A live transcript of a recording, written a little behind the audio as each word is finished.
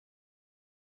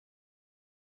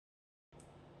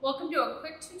Welcome to a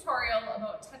quick tutorial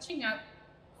about touching up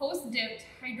post-dipped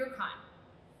Hydrokon.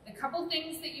 The couple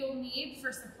things that you'll need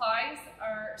for supplies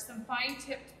are some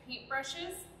fine-tipped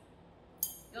paintbrushes,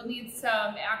 you'll need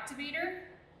some activator,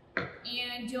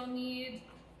 and you'll need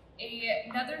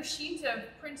another sheet of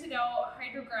printed out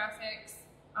hydrographics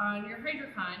on your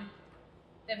Hydrokon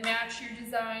that match your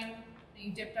design that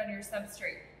you dipped on your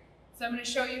substrate. So I'm going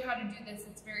to show you how to do this.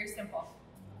 It's very simple.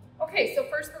 Okay, so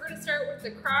first we're going to start with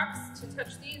the Crocs to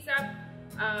touch these up.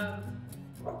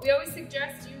 We always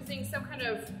suggest using some kind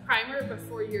of primer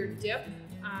before your dip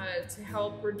to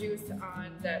help reduce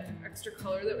on that extra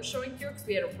color that was showing through, because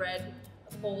we had a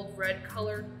bold red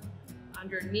color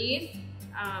underneath.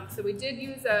 So we did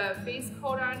use a base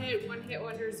coat on it. One Hit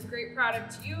Wonder is a great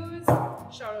product to use.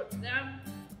 Shout out to them.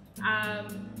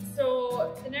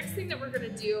 So the next thing that we're going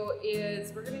to do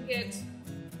is we're going to get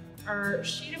our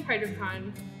sheet of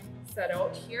Hydrokon set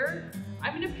out here.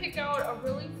 I'm going to pick out a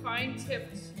really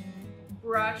fine-tipped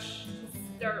brush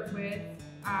to start with.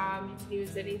 You can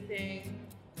use anything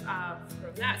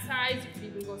from that size. You can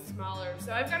even go smaller.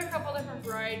 So I've got a couple different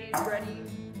varieties ready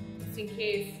just in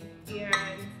case. And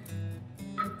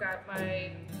I've got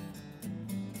my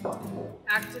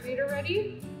activator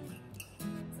ready.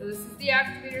 So this is the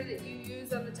activator that you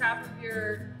use on the top of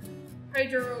your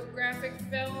hydrographic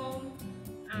film.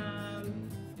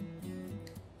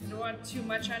 You don't want too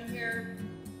much on here.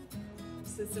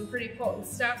 This is some pretty potent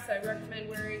stuff, so I recommend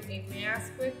wearing a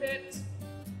mask with it.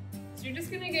 So you're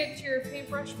just gonna get your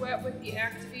paintbrush wet with the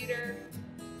activator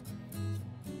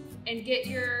and get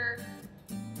your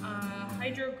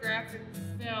hydrographic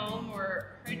film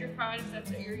or Hydrokon, if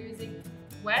that's what you're using,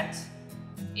 wet,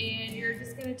 and you're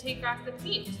just gonna take off the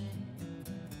paint.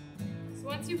 So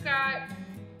once you've got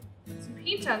some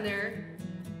paint on there,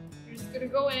 you're just gonna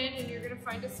go in and you're gonna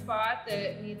find a spot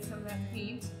that needs some of that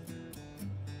paint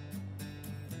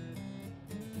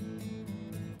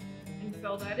and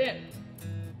fill that in.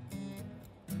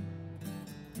 I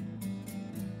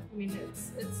mean,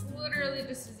 it's literally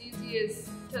just as easy as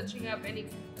touching up any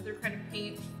other kind of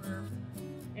paint or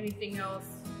anything else.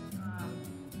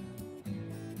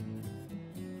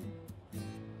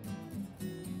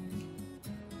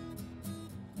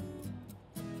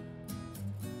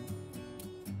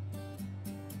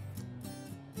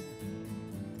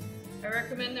 I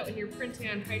recommend that when you're printing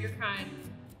on Hydrokon,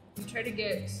 you try to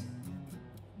get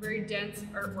very dense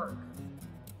artwork.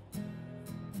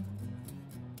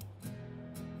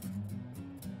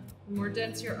 The more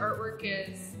dense your artwork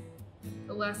is,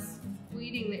 the less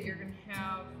bleeding that you're going to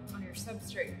have on your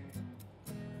substrate.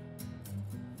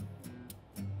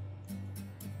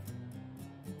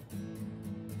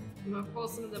 I'm going to pull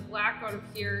some of the black out of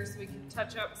here so we can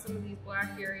touch up some of these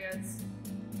black areas.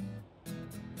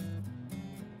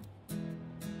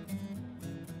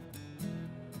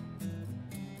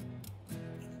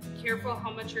 Be careful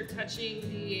how much you're touching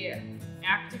the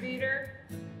activator.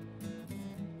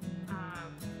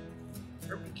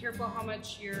 Or be careful how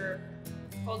much you're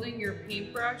holding your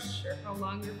paintbrush or how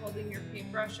long you're holding your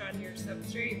paintbrush on your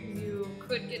substrate. You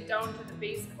could get down to the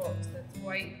base coat that's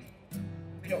white.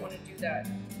 We don't want to do that.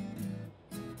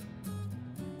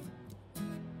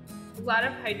 A lot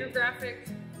of hydrographic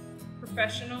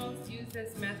professionals use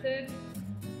this method.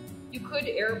 You could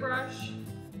airbrush,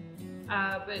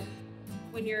 but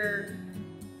when you're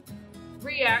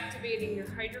reactivating your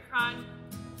Hydrokon,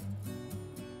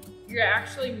 you're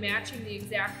actually matching the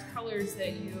exact colors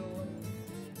that you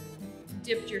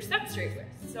dipped your substrate with.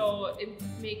 So it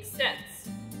makes sense.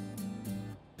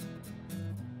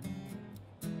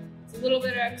 It's a little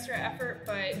bit of extra effort,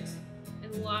 but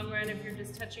in the long run, if you're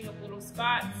just touching up little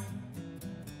spots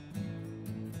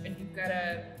and you've got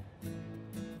a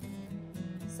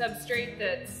substrate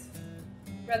that's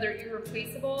rather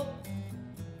irreplaceable,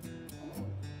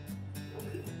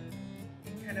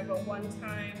 kind of a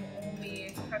one-time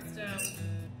only custom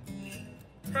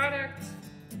product,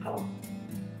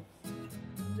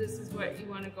 this is what you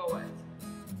want to go with.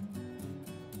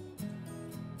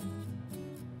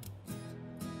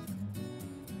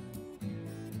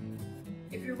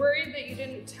 If you're worried that you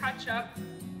didn't touch up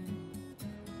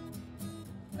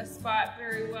a spot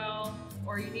very well,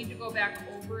 or you need to go back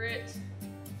over it,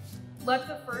 let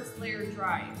the first layer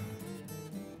dry.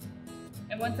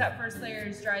 And once that first layer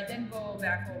is dry, then go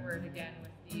back over it again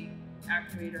with the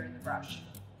activator and the brush.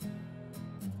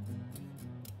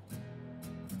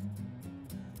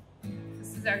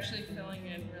 This is actually filling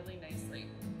in really nicely.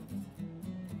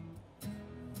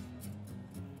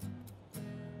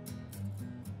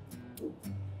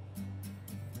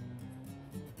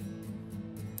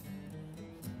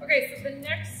 Okay, so the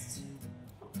next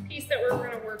piece that we're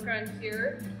going to work on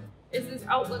here is this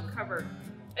outlet cover.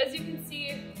 As you can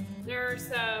see, there are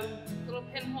some little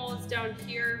pinholes down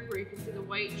here where you can see the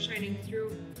white shining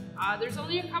through. There's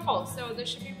only a couple, so this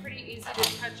should be pretty easy to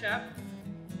touch up.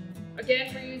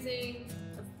 Again, we're using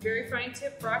a very fine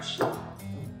tip brush.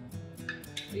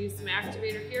 We use some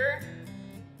activator here.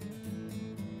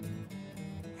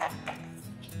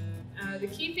 The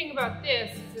key thing about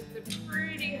this is it's a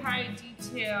pretty high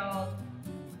detailed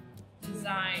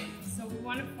design. So we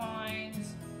want to find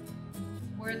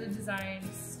where the design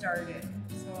started.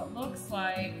 So it looks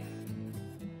like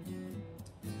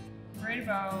right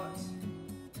about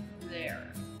there.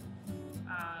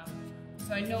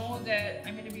 So I know that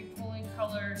I'm going to be pulling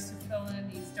colors to fill in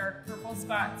these dark purple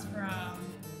spots from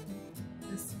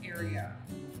this area.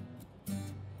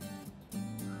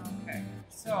 Okay,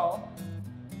 so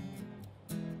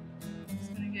I'm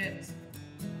just going to get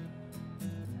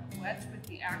that wet with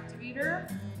the activator.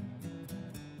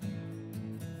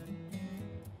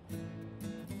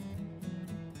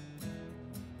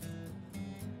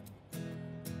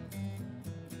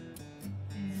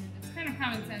 And it's kind of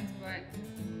common sense, but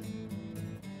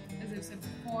as I've said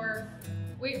before,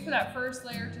 wait for that first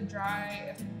layer to dry.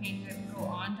 If the paint didn't go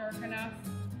on dark enough,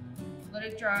 let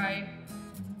it dry,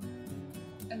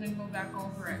 and then go back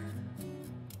over it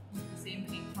with the same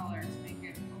paint color to make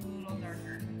it a little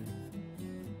darker.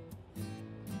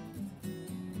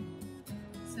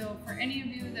 So for any of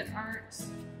you that aren't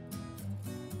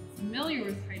familiar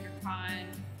with Hydrokon,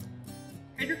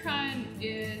 Hydrokon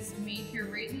is made here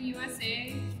right in the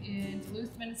USA in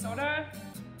Duluth, Minnesota.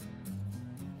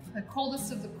 The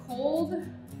coldest of the cold.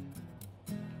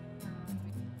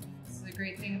 This is the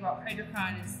great thing about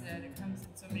Hydrokon is that it comes in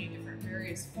so many different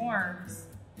various forms,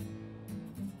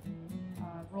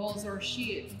 rolls or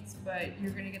sheets, but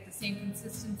you're going to get the same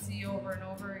consistency over and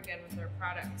over again with their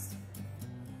products,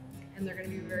 and they're going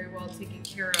to be very well taken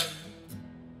care of.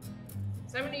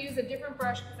 So I'm going to use a different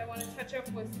brush because I want to touch up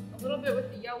with a little bit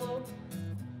with the yellow.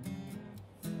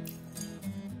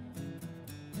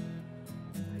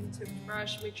 Tipped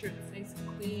brush, make sure it's nice and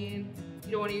clean.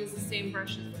 You don't want to use the same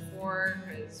brush as before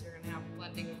because you're going to have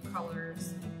blending of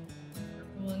colors.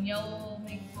 Purple and yellow will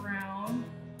make brown.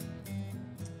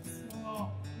 So I'm going to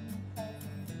pull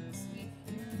from this leaf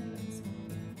here.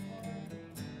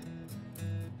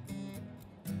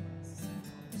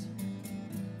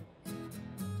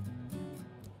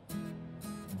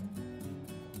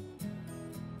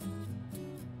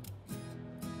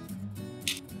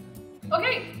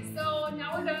 Okay, so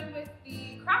now we're done with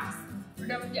the cracks. We're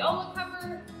done with the outlet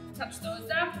cover. Touch those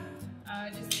up.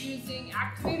 Just using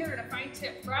activator and a fine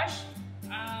tip brush.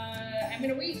 I'm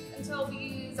going to wait until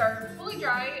these are fully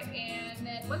dry, and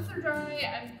then once they're dry,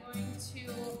 I'm going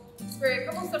to spray a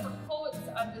couple separate coats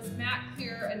of this matte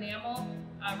clear enamel.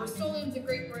 Rust-Oleum's a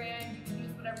great brand. You can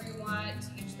use whatever you want,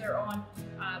 to each their own.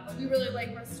 But we really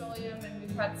like Rust-Oleum, and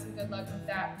we've had some good luck with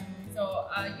that. So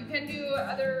you can do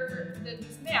other than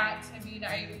just matte. I mean,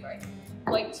 I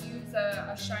like to use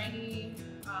a shiny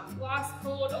gloss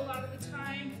coat a lot of the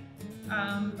time.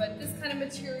 But this kind of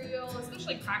material,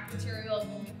 especially crack material,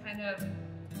 can be kind of,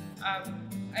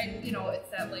 it's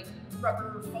that like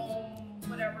rubber foam,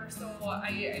 whatever. So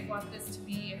I want this to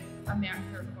be a matte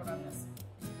clear coat on this.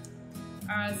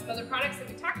 Some other products that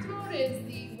we talked about is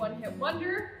the One Hit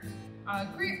Wonder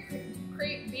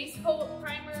great base coat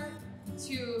primer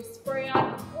to spray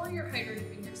on before you're hydro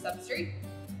dipping your substrate.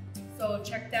 So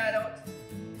check that out.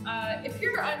 If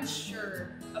you're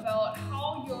unsure about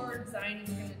how your design is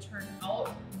going to turn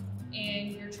out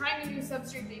and you're trying a new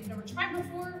substrate that you've never tried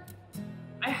before,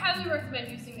 I highly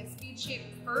recommend using a speed shape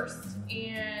first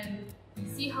and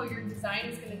see how your design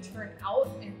is going to turn out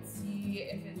and see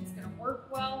if it's going to work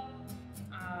well.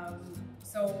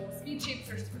 So speed shapes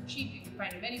are super cheap, you can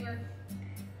find them anywhere.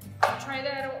 Try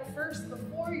that out first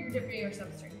before you're dipping your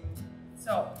substrate.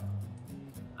 So,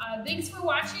 thanks for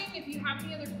watching. If you have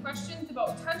any other questions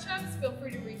about touch-ups, feel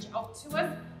free to reach out to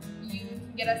us. You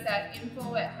can get us at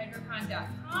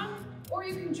info@hydrokon.com, or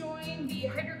you can join the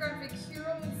Hydrographic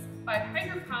Heroes by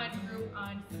Hydrokon group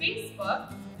on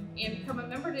Facebook and become a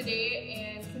member today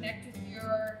and connect with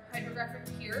your hydrographic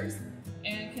peers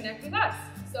and connect with us.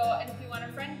 So, and if you want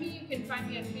to friend me, you can find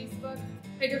me on Facebook,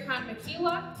 Hydrokon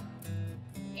Michaela,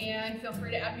 and feel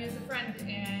free to add me as a friend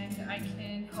and I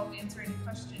can help answer any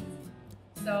questions.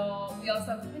 So we also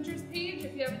have a Pinterest page.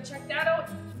 If you haven't checked that out,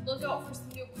 look out for some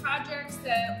new projects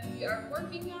that we are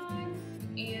working on,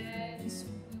 and we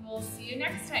will see you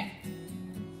next time.